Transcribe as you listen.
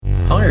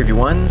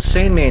everyone,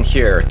 Sandman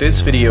here. This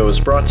video is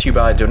brought to you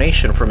by a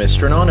donation from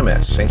Mr.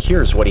 Anonymous, and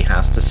here's what he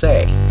has to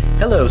say.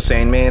 Hello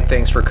Sandman,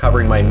 thanks for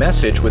covering my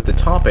message with the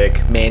topic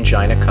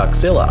Mangina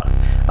Cuckzilla.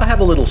 I have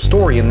a little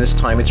story and this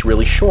time it's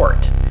really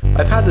short.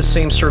 I've had the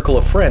same circle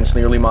of friends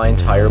nearly my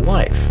entire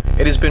life.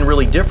 It has been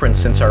really different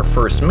since our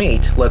first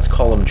mate, let's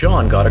call him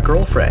John, got a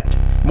girlfriend.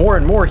 More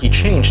and more he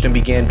changed and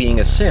began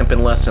being a simp,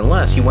 and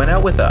less he went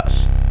out with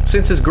us.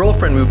 Since his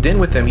girlfriend moved in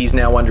with him, he's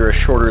now under a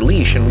shorter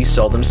leash and we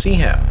seldom see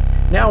him.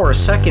 Now our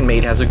second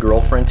mate has a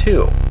girlfriend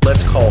too.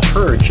 Let's call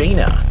her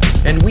Jaina.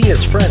 And we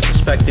as friends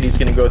suspect that he's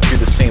going to go through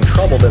the same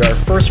trouble that our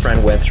first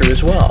friend went through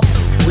as well.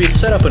 We had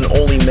set up an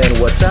Only Men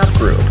WhatsApp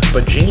group,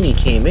 but Janie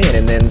came in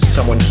and then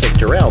someone kicked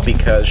her out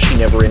because she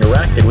never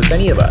interacted with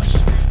any of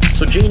us.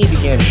 So Janie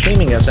began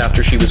shaming us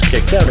after she was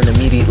kicked out and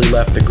immediately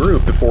left the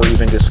group before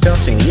even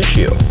discussing the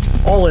issue.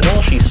 All in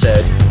all, she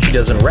said she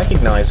doesn't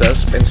recognize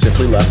us and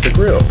simply left the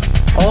group.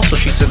 Also,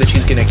 she said that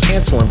she's going to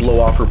cancel and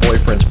blow off her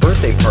boyfriend's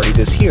birthday party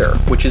this year,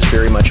 which is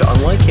very much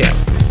unlike him,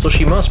 so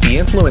she must be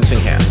influencing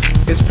him.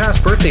 His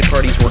past birthday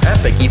parties were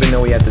epic even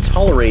though he had to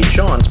tolerate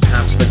John's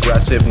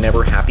passive-aggressive,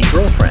 never-happy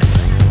girlfriend.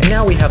 And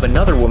now we have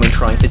another woman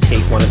trying to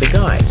take one of the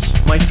guys.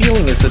 My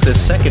feeling is that this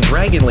second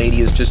dragon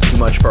lady is just too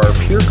much for our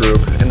peer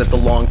group, and that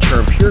the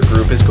long-term peer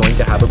group is going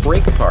to have a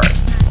break apart.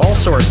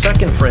 Also, our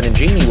second friend and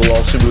Janie will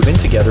also move in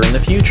together in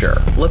the future.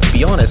 Let's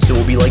be honest, it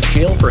will be like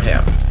jail for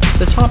him.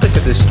 The topic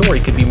of this story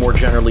could be more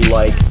generally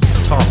like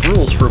top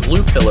rules for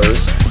blue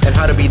pillars and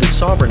how to be the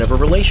sovereign of a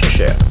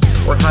relationship,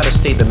 or how to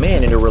stay the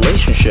man in a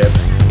relationship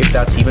if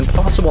that's even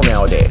possible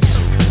nowadays,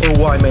 or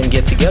why men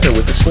get together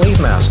with the slave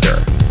master.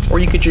 Or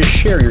you could just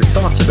share your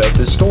thoughts about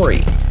this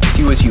story.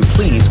 Do as you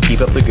please,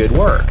 keep up the good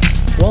work.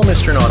 Well,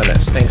 Mr.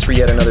 Anonymous, thanks for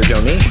yet another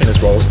donation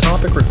as well as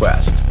topic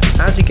request.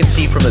 As you can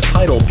see from the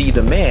title, Be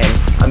the Man,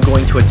 I'm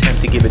going to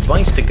attempt to give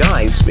advice to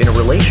guys in a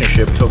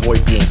relationship to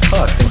avoid being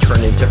cucked and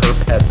turned into her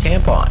pet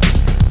tampon.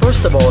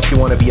 First of all, if you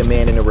want to be a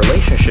man in a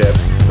relationship,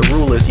 the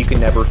rule is you can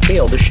never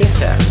fail the shit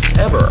tests,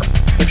 ever.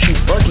 If she's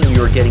bugging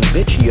you or getting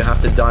bitchy, you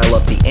have to dial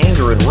up the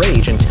anger and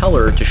rage and tell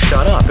her to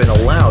shut up in a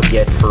loud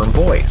yet firm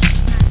voice.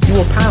 You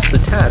will pass the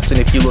test, and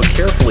if you look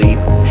carefully,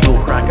 she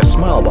will crack a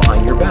smile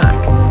behind your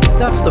back.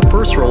 That's the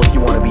first rule if you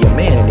want to be a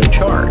man and in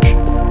charge.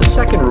 The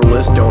second rule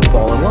is don't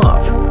fall in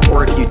love,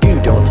 or if you do,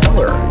 don't tell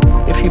her.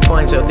 If she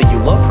finds out that you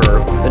love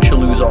her, then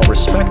she'll lose all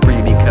respect for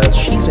you because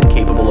she's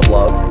incapable of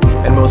love,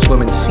 and most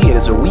women see it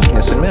as a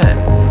weakness in men.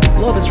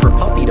 Love is for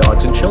puppy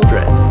dogs and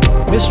children.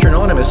 Mr.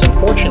 Anonymous,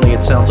 unfortunately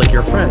it sounds like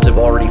your friends have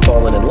already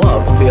fallen in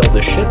love, failed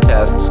the shit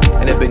tests,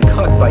 and have been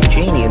cucked by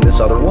Janie and this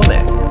other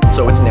woman.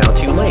 So it's now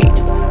too late.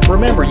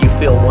 Remember, you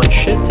fail one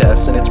shit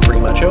test and it's pretty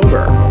much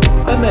over.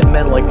 I've met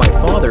men like my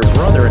father,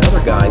 brother, and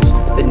other guys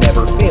that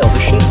never fail the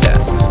shit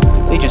tests.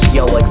 They just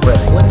yell like Fred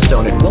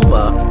Flintstone at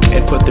Wilma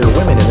and put their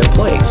women in their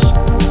place.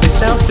 It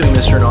sounds to me,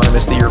 Mr.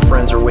 Anonymous, that your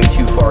friends are way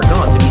too far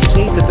gone to be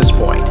saved at this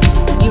point.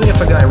 Even if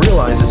a guy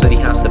realizes that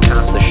he has to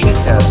pass the shit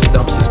test,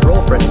 dumps his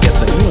girlfriend and gets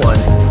a new one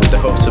with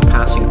the hopes of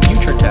passing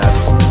future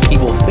tests, he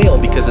will fail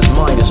because his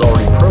mind is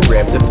already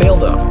programmed to fail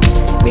them.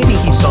 Maybe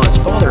he saw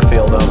his father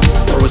fail them,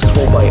 or was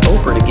told by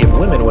Oprah to give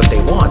women what they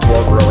want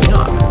while growing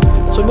up.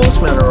 So most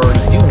men are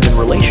already doomed in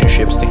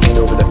relationships to hand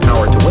over the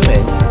power to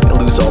women and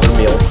lose all their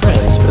male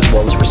friends as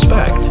well as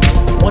respect.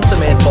 Once a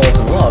man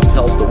falls in love,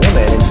 tells the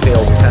woman, and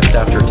fails test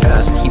after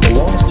test, he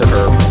belongs to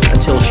her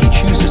until she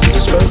chooses to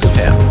dispose of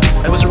him.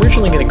 I was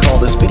originally going to call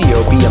this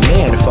video Be a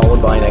Man followed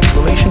by an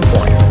exclamation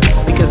point,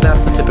 because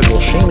that's the typical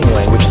shaming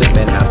language that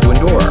men have to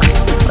endure.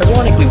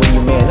 Ironically, when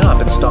you man up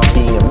and stop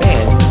being a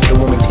man,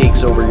 the woman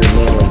takes over your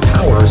manly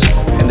powers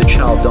and the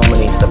child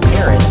dominates the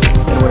parent,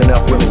 and when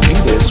enough women do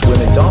this,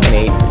 women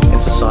dominate and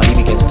society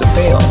begins to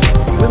fail.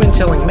 Women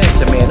telling men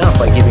to man up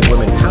by giving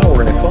women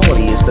power and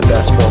equality is the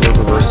best form of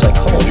reverse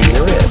psychology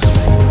there is.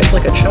 It's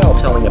like a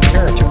child telling a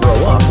parent to grow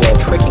up while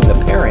tricking the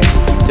parent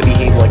to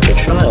behave like the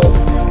child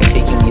and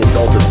taking the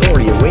adult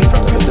authority away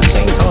from them at the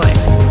same time.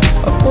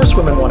 Of course,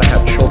 women want to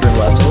have children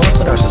less and less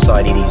in our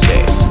society these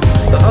days.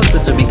 The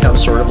husbands have become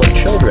sort of like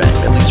children,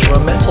 at least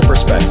from a mental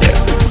perspective.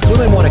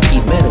 Women want to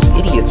keep men as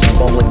idiots and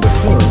bumbling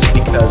buffoons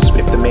because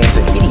if the man's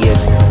an idiot,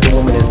 the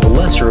woman is the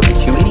lesser of the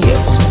two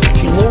idiots.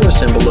 She lowers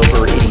him below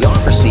her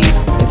idiocracy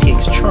and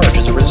takes charge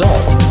as a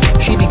result.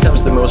 She becomes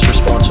the most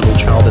responsible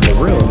child in the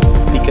room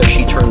because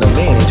she turned the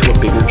man into a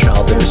bigger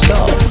child than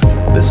herself.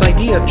 This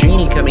idea of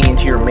Janie coming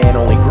into your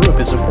man-only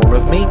group is a form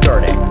of mate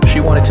guarding.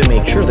 She wanted to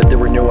make sure that there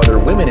were no other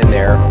women in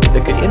there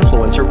that could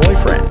influence her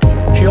boyfriend.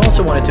 She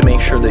also wanted to make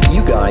sure that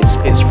you guys,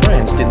 his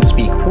friends, didn't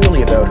speak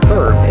poorly about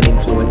her and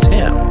influence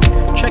him.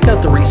 Check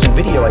out the recent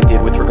video I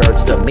did with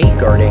regards to mate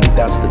guarding,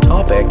 that's the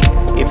topic,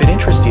 if it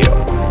interests you.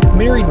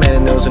 Married men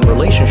and those in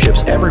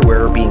relationships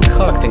everywhere are being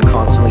cucked and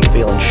constantly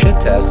failing shit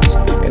tests,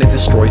 and it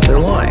destroys their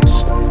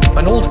lives.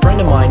 An old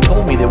friend of mine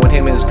told me that when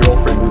him and his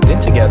girlfriend moved in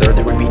together,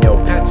 there would be no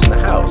pets in the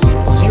house.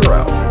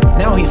 0.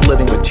 Now he's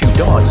living with 2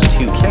 dogs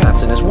and 2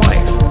 cats and his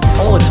wife.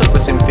 All it took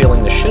was him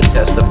failing the shit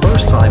test the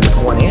first time with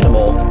one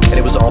animal, and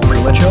it was all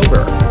pretty much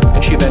over.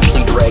 And she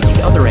eventually dragged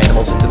the other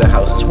animals into the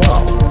house as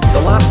well.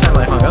 The last time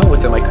I hung out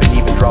with him, I couldn't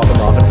even drop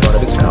him off in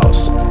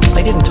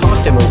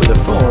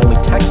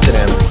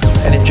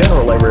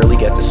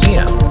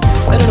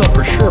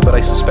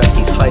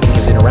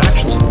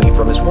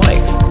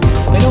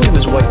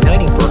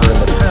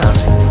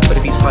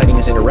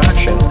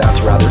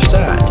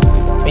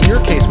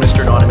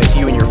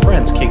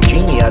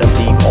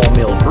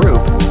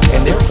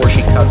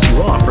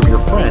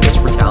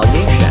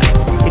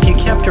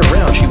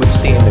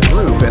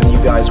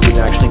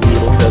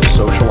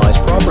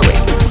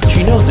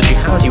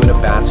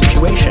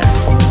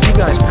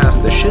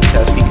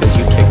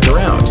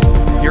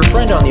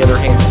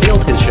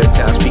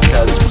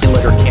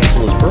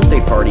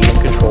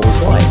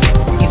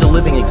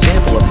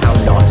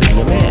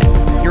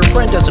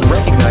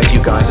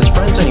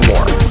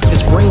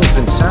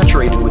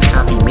saturated with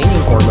happy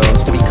mating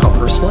hormones to become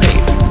her slave.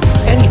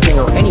 Anything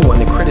or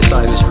anyone that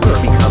criticizes her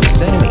becomes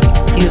his enemy.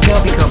 He has now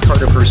become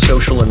part of her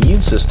social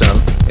immune system,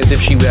 as if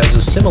she has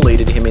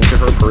assimilated him into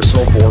her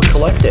personal Borg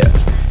collective.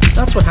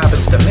 That's what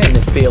happens to men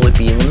that fail at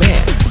being a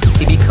man.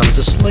 He becomes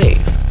a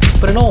slave.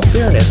 But in all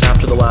fairness,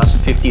 after the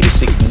last 50 to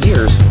 60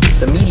 years,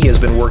 the media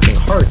has been working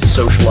hard to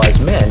socialize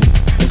men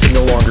into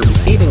no longer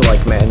behaving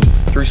like men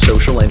through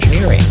social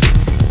engineering.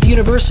 The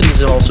universities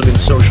have also been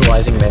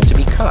socializing men to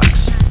be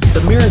cucks.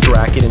 The marriage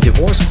racket and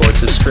divorce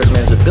courts have stripped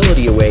men's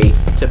ability away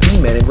to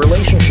be men in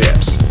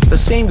relationships. The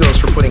same goes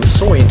for putting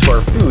soy into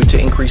our food to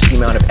increase the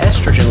amount of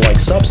estrogen-like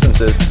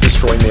substances to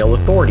destroy male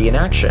authority in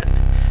action.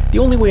 The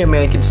only way a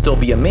man can still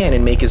be a man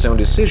and make his own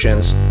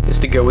decisions is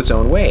to go his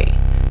own way.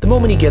 The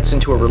moment he gets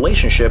into a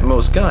relationship,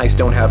 most guys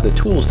don't have the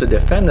tools to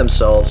defend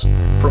themselves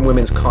from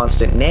women's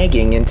constant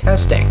nagging and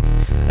testing.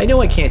 I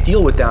know I can't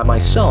deal with that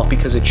myself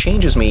because it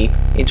changes me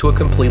into a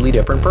completely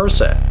different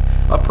person.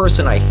 A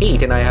person I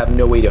hate, and I have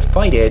no way to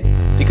fight it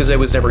because I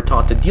was never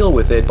taught to deal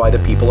with it by the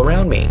people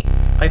around me.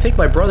 I think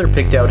my brother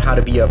picked out how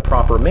to be a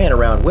proper man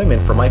around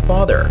women from my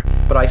father,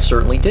 but I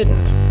certainly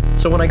didn't.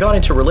 So when I got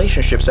into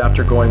relationships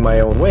after going my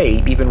own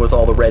way, even with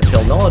all the red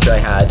pill knowledge I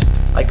had,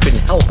 I couldn't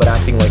help but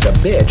acting like a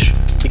bitch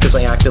because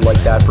I acted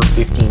like that for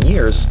 15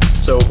 years,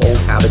 so old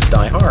habits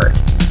die hard.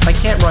 I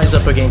can't rise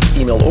up against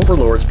female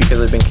overlords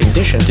because I've been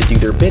conditioned to do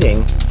their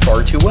bidding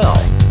far too well,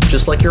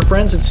 just like your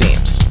friends it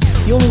seems.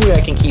 The only way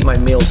I can keep my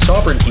male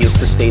sovereignty is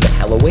to stay the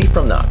hell away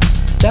from them.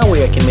 That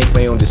way I can make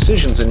my own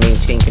decisions and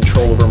maintain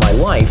control over my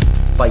life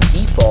by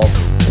default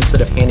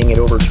instead of handing it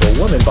over to a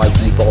woman by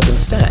default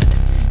instead.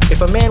 If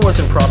a man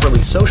wasn't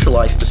properly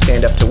socialized to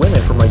stand up to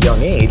women from a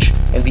young age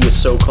and be a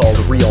so-called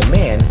real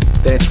man,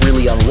 then it's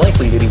really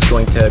unlikely that he's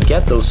going to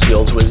get those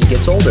skills as he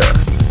gets older.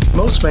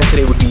 Most men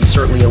today would be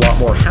certainly a lot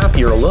more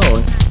happier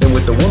alone than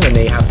with the woman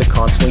they have to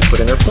constantly put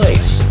in their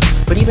place.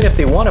 But even if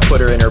they want to put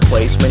her in her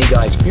place, many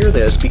guys fear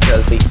this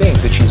because they think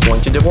that she's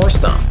going to divorce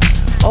them.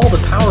 All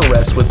the power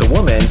rests with the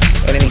woman,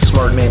 and any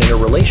smart man in a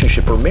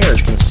relationship or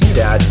marriage can see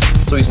that,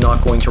 so he's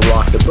not going to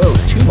rock the boat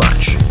too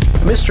much.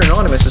 Mr.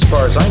 Anonymous, as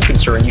far as I'm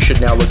concerned, you should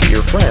now look at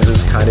your friends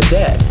as kind of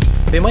dead.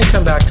 They might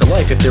come back to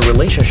life if their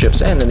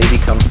relationships end and they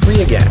become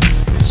free again.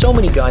 So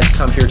many guys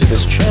come here to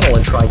this channel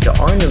and try to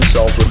arm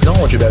themselves with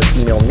knowledge about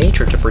female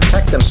nature to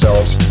protect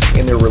themselves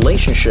in their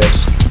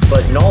relationships,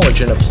 but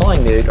knowledge and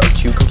applying it are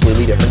two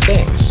completely different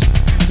things.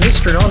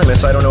 Mr.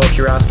 Anonymous, I don't know if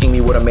you're asking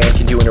me what a man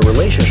can do in a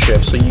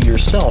relationship so you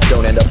yourself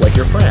don't end up like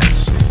your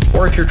friends,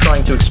 or if you're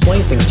trying to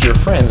explain things to your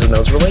friends in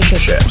those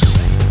relationships.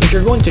 If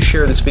you're going to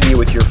share this video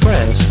with your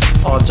friends,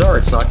 odds are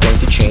it's not going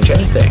to change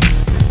anything.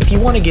 If you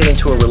want to get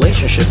into a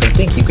relationship and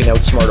think you can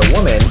outsmart a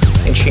woman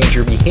and change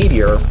your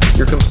behavior,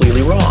 you're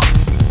completely wrong.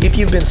 If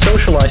you've been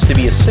socialized to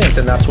be a simp,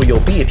 then that's what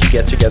you'll be if you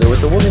get together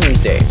with a woman these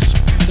days.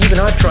 Even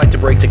I've tried to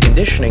break the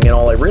conditioning, and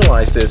all I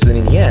realized is that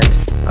in the end,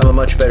 I'm a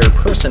much better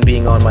person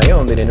being on my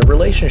own than in a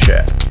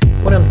relationship.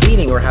 When I'm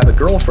dating or have a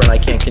girlfriend, I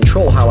can't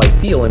control how I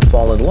feel and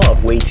fall in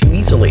love way too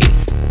easily.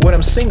 When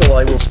I'm single,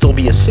 I will still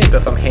be a simp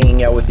if I'm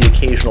hanging out with the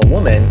occasional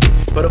woman,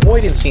 but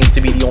avoidance seems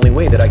to be the only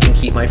way that I can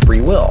keep my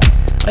free will.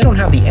 I don't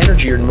have the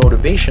energy or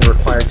motivation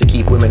required to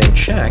keep women in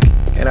check,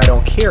 and I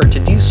don't care to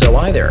do so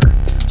either.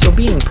 So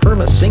being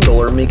perma-single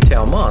or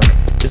MGTOW monk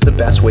is the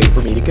best way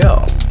for me to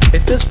go.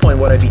 At this point,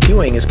 what I'd be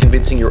doing is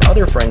convincing your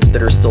other friends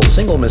that are still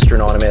single, Mr.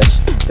 Anonymous,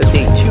 that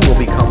they too will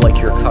become like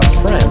your cucked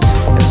friends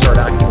and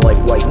start acting like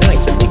white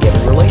knights if they get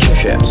in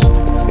relationships.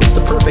 It's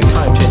the perfect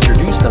time to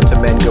introduce them to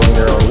men going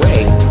their own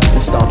way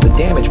and stop the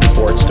damage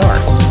before it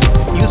starts.